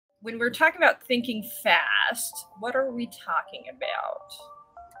when we're talking about thinking fast, what are we talking about?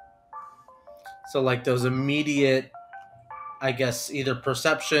 So like those immediate, I guess, either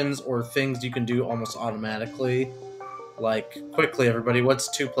perceptions or things you can do almost automatically. Like, quickly, everybody, what's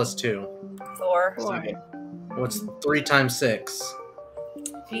 2 plus 2? 4. What's 3 times 6?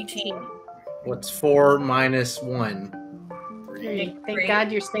 18. What's 4 minus 1? 3. Thank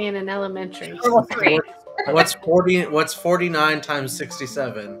God you're staying in elementary. 3. What's 40? What's 49 times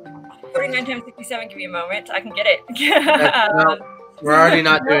 67? 49 times 67. Give me a moment. I can get it. No, we're already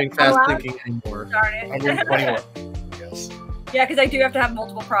not doing fast thinking anymore. Darn it. I'm doing 21. Yes. Yeah, because I do have to have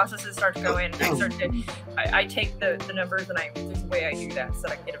multiple processes start to go in. I take the numbers and there's a way I do that so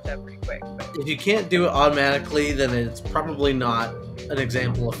that I can get them done pretty quick. But. If you can't do it automatically, then it's probably not an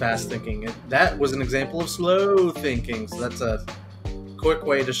example of fast thinking. That was an example of slow thinking, so that's a quick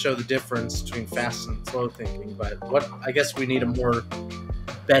way to show the difference between fast and slow thinking. But I guess we need a more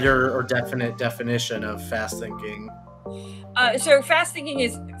better or definite definition of fast thinking. So fast thinking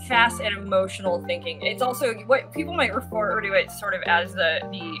is fast and emotional thinking. It's also what people might refer to it sort of as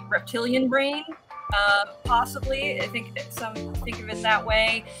the reptilian brain, possibly. I think some think of it that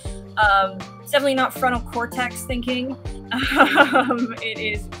way. It's definitely not frontal cortex thinking. It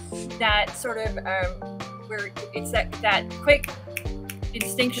is that sort of where it's that quick,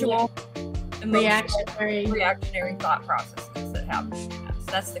 instinctual, emotional, reactionary thought processes that happen.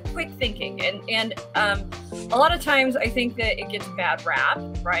 That's the quick thinking, and a lot of times I think that it gets a bad rap,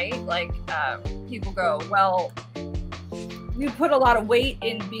 right? Like people go, well, we put a lot of weight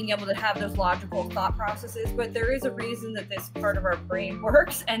in being able to have those logical thought processes, but there is a reason that this part of our brain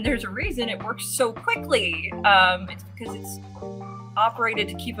works, and there's a reason it works so quickly. It's because it's operated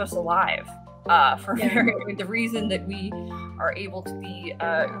to keep us alive. The reason that we are able to be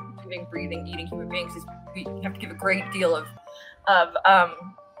living, breathing, eating human beings is we have to give a great deal of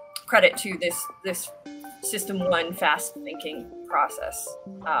credit to this system 1 fast thinking process.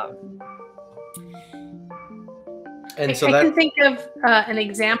 And so I can think of an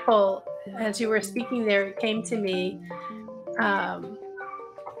example as you were speaking there. It came to me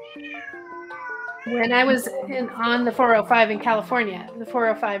when I was on the 405 in California, the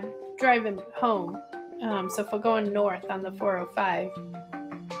 405 driving home. So if we're going north on the 405,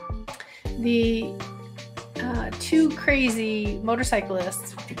 the 2 crazy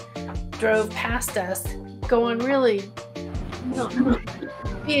motorcyclists drove past us, going really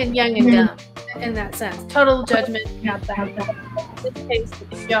being young and dumb in that sense. Total judgment at that. In this case,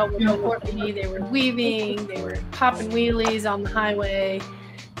 the Joe was before me. They were weaving, they were popping wheelies on the highway.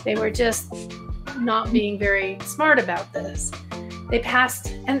 They were just not being very smart about this. They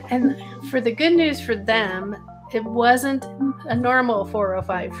passed, and for the good news for them, it wasn't a normal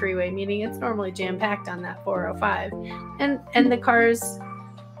 405 freeway, meaning it's normally jam-packed on that 405. And the cars,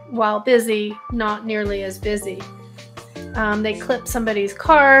 while busy, not nearly as busy. They clipped somebody's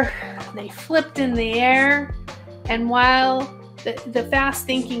car, they flipped in the air, and while the fast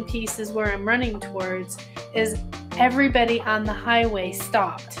thinking piece is where I'm running towards, is everybody on the highway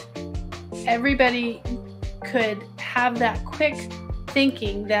stopped. Everybody could have that quick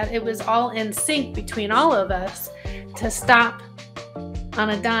thinking that it was all in sync between all of us to stop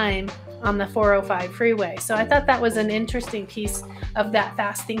on a dime on the 405 freeway. So I thought that was an interesting piece of that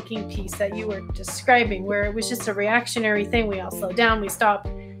fast thinking piece that you were describing, where it was just a reactionary thing. We all slowed down, we stopped,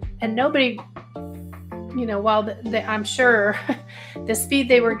 and nobody, while I'm sure the speed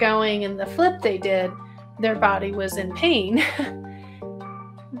they were going and the flip they did, their body was in pain.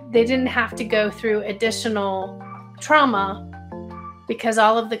 They didn't have to go through additional trauma because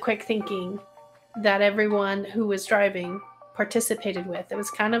all of the quick thinking that everyone who was driving participated with. It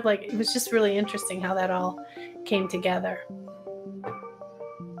was kind of like, it was just really interesting how that all came together.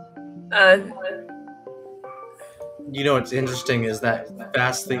 What's interesting is that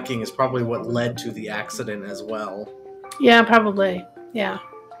fast thinking is probably what led to the accident as well. Yeah, probably. Yeah.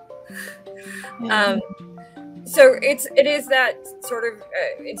 So it is that sort of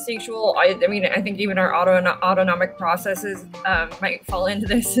instinctual. I think even our autonomic processes might fall into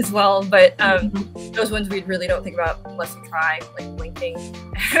this as well. But those ones we really don't think about unless we try, like blinking.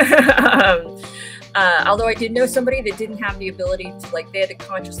 Although I did know somebody that didn't have the ability to, they had to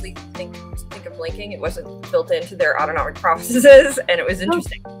consciously think of blinking. It wasn't built into their autonomic processes, and it was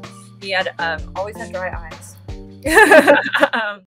interesting. He had always had dry eyes.